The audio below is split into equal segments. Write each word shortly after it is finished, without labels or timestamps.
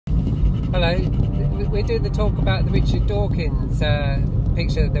Hello. We're doing the talk about the Richard Dawkins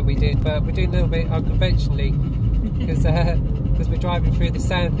picture that we did, but we're doing a little bit unconventionally because we're driving through the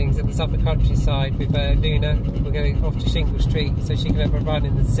Sandlings in the Suffolk countryside with Luna. We're going off to Shingle Street so she can have a run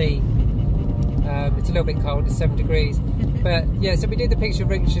in the sea. It's a little bit cold, it's 7 degrees. But yeah, so we did the picture of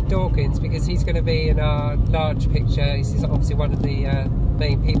Richard Dawkins because he's going to be in our large picture. He's obviously one of the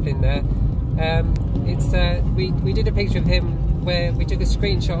main people in there. We did a picture of him where we took a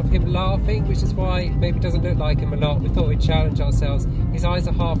screenshot of him laughing, which is why it maybe doesn't look like him a lot. We thought we'd challenge ourselves. His eyes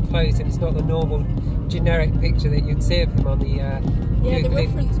are half closed and it's not the normal generic picture that you'd see of him on the yeah, the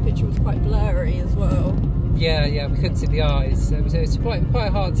reference picture was quite blurry as well. Yeah, we couldn't see the eyes. So it was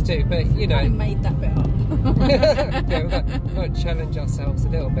quite hard to do, but you know. I made that bit up. Yeah, we've got to challenge ourselves a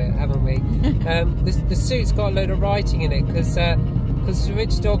little bit, haven't we? The suit's got a load of writing in it because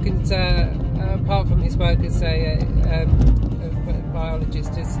Richard Dawkins, apart from his work as a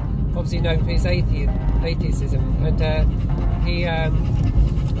biologist, is obviously known for his atheism, and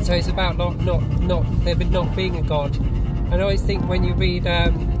so it's about there not being a god. And I always think when you read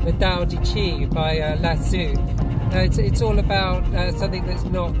the Tao Te Chi by Lassu, it's all about something that's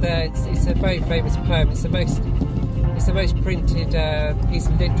not there. It's a very famous poem. It's the most printed piece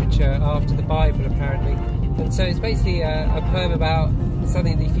of literature after the Bible, apparently. And so it's basically a poem about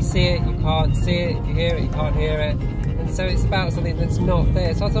something that if you see it, you can't see it. If you hear it, you can't hear it. And so it's about something that's not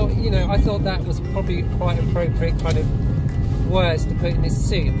there. So I thought that was probably quite appropriate kind of words to put in this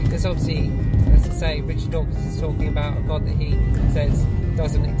suit, because obviously, as I say, Richard Dawkins is talking about a god that he says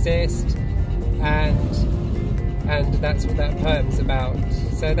doesn't exist, and that's what that poem's about.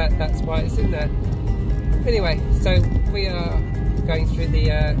 So that's why it's in there. Anyway, so we are going through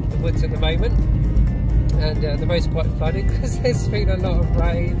the woods at the moment, and the road's quite flooded because there's been a lot of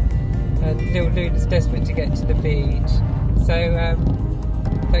rain, and little Luna's desperate to get to the beach. So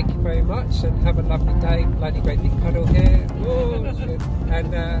thank you very much, and have a lovely day. Bloody great big cuddle here. Oh,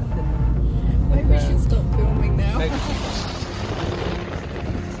 and maybe we should stop filming now.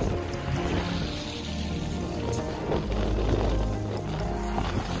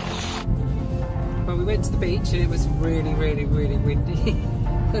 Well, we went to the beach and it was really windy.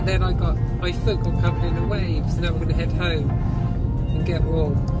 And then my foot got covered in a wave, so now we're going to head home and get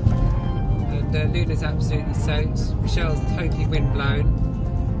warm. And Luna's absolutely soaked. Michelle's totally windblown.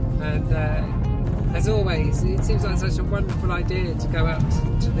 And as always, it seems like such a wonderful idea to go out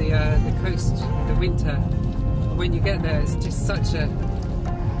to the coast in the winter. And when you get there, it's just such a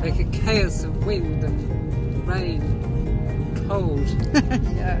chaos of wind and rain, and cold.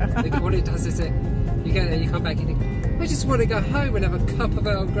 Yeah. What it does is you get there, you come back and you think, I just want to go home and have a cup of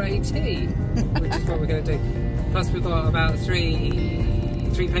Earl Grey tea, which is what we're going to do. Plus we've got about three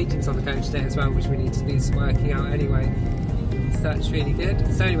paintings on the go today as well, which we need to be working out anyway. So that's really good.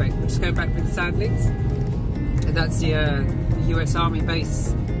 So anyway, we're just going back with the Sandlings, and that's the US Army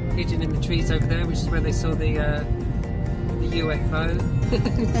base hidden in the trees over there, which is where they saw the UFO.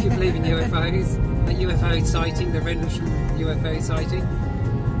 If you believe in UFOs, a UFO sighting, the Rendlesham UFO sighting.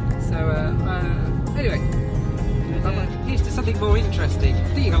 So anyway, here's to something more interesting. I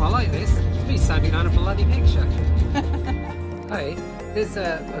think you're gonna like this. Me standing on a bloody picture. Hey, there's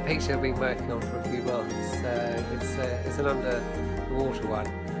a picture I've been working on for a few months. It's an underwater one,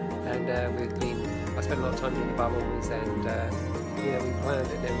 and I spent a lot of time doing the bubbles, and we planned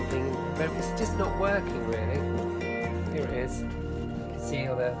it and everything, but it's just not working really. Here it is. You can see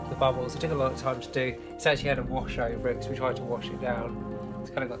all the bubbles. It took a lot of time to do. It's actually had a wash over it because we tried to wash it down. It's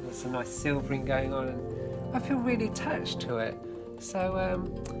kind of got some nice silvering going on, and I feel really attached to it. So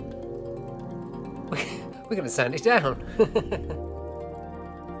we're going to sand it down.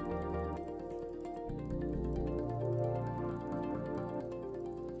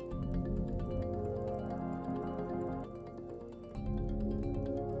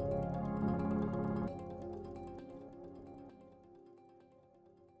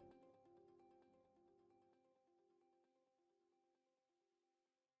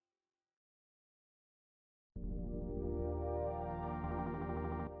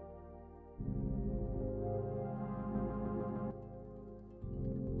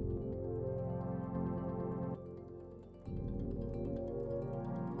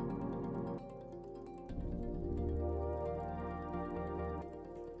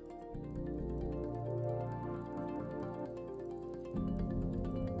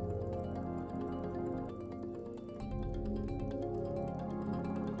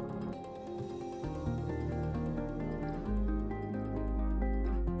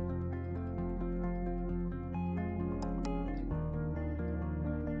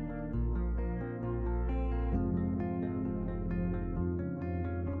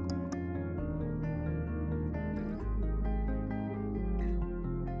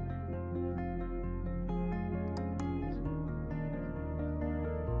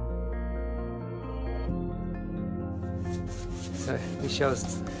 So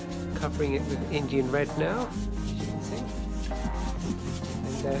Michelle's covering it with Indian red now, as you can see.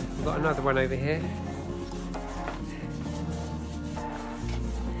 And we've got another one over here.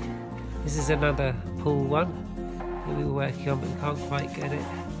 This is another pool one that we were working on, but we can't quite get it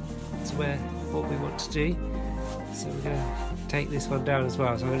to what we want to do. So we're going to take this one down as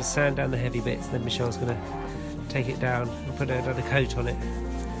well. So I'm going to sand down the heavy bits, and then Michelle's going to take it down and put another coat on it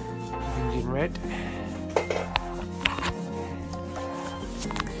with Indian red.